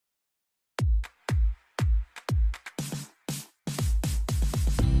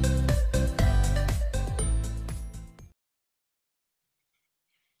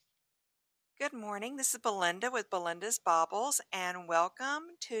Good morning. This is Belinda with Belinda's Baubles, and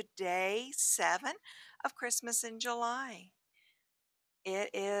welcome to day 7 of Christmas in July. It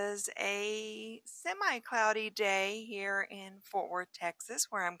is a semi-cloudy day here in Fort Worth, Texas,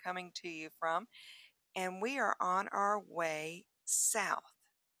 where I'm coming to you from, and we are on our way south.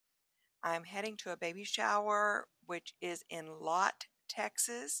 I'm heading to a baby shower, which is in Lott,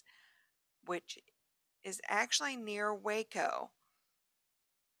 Texas, which is actually near Waco.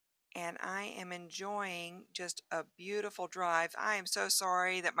 And I am enjoying just a beautiful drive. I am so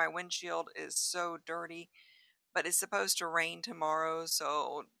sorry that my windshield is so dirty, but it's supposed to rain tomorrow,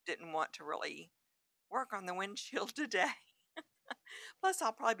 so didn't want to really work on the windshield today. Plus,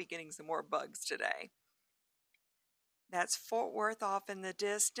 I'll probably be getting some more bugs today. That's Fort Worth off in the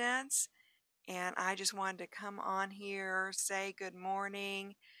distance, and I just wanted to come on here, say good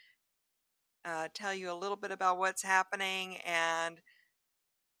morning, tell you a little bit about what's happening, and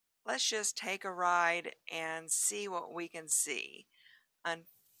let's just take a ride and see what we can see.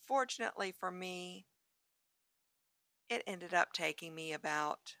 Unfortunately for me, it ended up taking me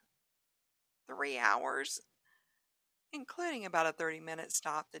about 3 hours, including about a 30-minute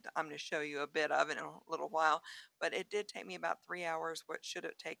stop that I'm going to show you a bit of in a little while. But it did take me about 3 hours, what should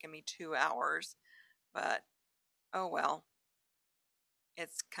have taken me 2 hours. But, oh well,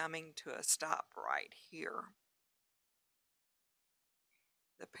 it's coming to a stop right here.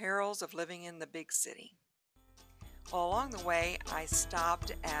 The perils of living in the big city. Well, along the way, I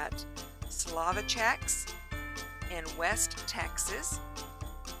stopped at Slovacek's in West Texas.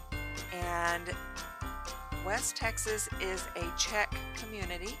 And West Texas is a Czech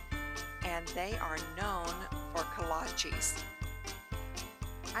community, and they are known for kolaches.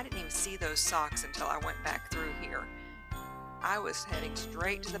 I didn't even see those socks until I went back through here. I was heading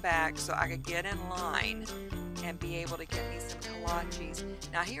straight to the back so I could get in line and be able to get me some kolaches.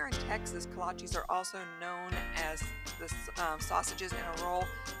 Now here in Texas, kolaches are also known as the sausages in a roll,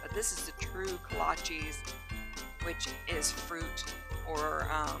 but this is the true kolaches, which is fruit or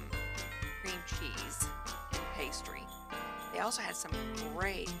cream cheese and pastry. They also had some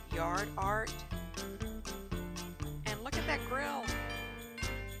great yard art. And look at that grill.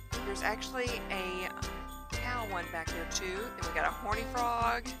 There's actually a cow one back there too. Then we got a horny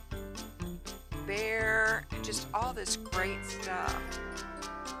frog, bear, just all this great stuff.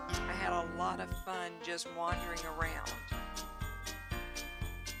 I had a lot of fun just wandering around.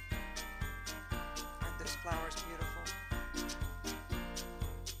 Aren't those flowers beautiful?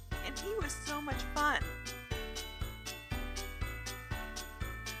 And he was so much fun.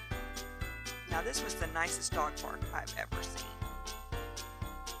 Now this was the nicest dog park I've ever seen.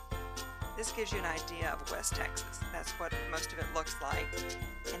 This gives you an idea of West Texas. That's what most of it looks like.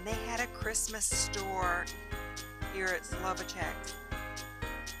 And they had a Christmas store here at Slovacek's,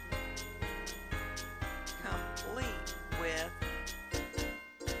 complete with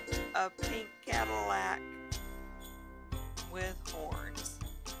a pink Cadillac with horns.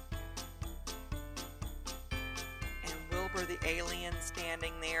 And Wilbur the alien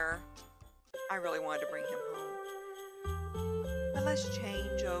standing there. I really wanted to bring him home. But let's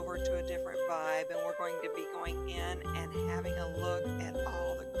change over to a different vibe, and we're going to be going in and having a look at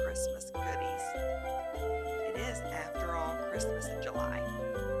all the Christmas goodies. It is, after all, Christmas in July.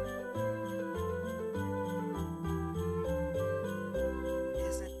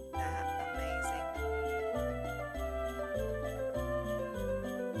 Isn't that amazing?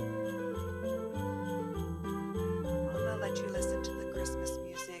 I'm going to let you listen to the Christmas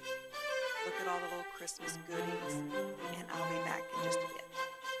music, look at all the little Christmas goodies, and I'll be back in just a bit.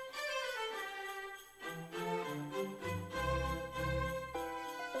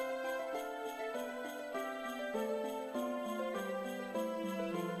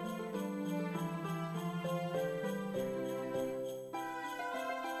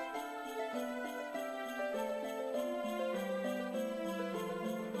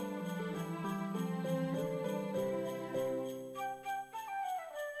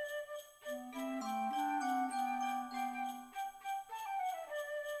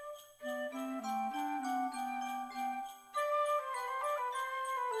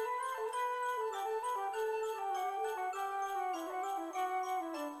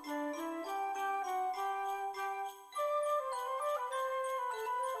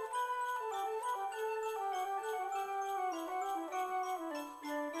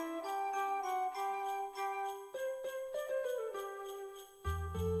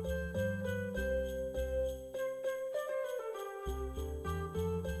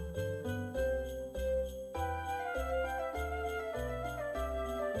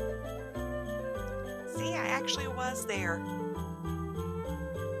 See, I actually was there.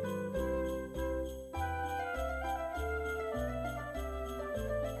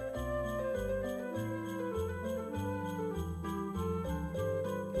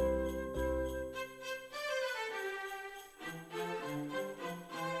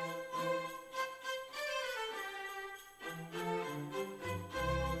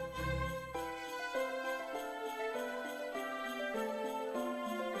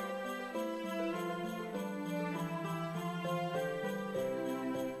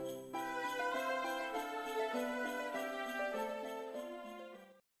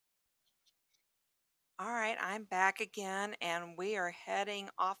 All right, I'm back again, and we are heading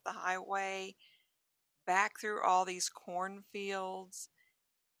off the highway back through all these cornfields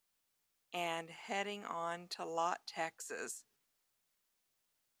and heading on to Lott, Texas.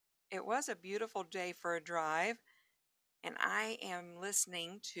 It was a beautiful day for a drive, and I am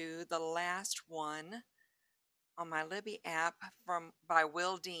listening to the last one on my Libby app by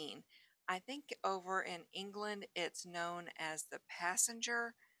Will Dean. I think over in England it's known as The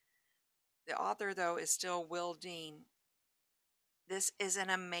Passenger. The author, though, is still Will Dean. This is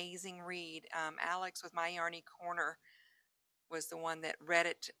an amazing read. Alex with My Yarny Corner was the one that read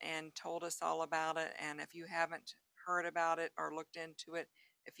it and told us all about it. And if you haven't heard about it or looked into it,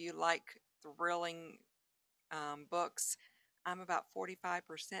 if you like thrilling books, I'm about 45%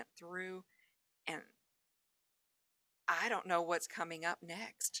 through, and I don't know what's coming up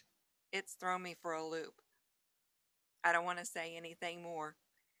next. It's thrown me for a loop. I don't want to say anything more,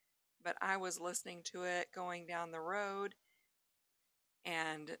 but I was listening to it going down the road,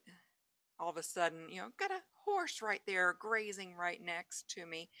 and all of a sudden, got a horse right there grazing right next to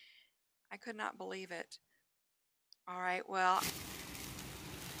me. I could not believe it. All right, well,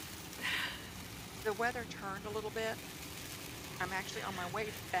 the weather turned a little bit. I'm actually on my way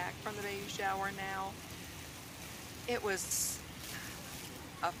back from the baby shower now. It was,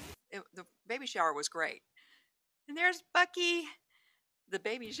 the baby shower was great. And there's Bucky. The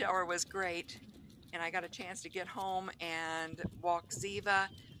baby shower was great, and I got a chance to get home and walk Ziva,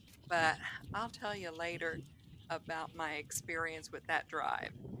 but I'll tell you later about my experience with that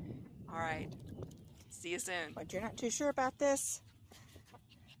drive. All right, see you soon. But you're not too sure about this?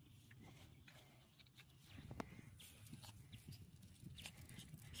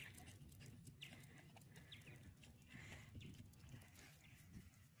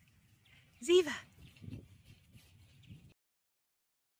 Ziva.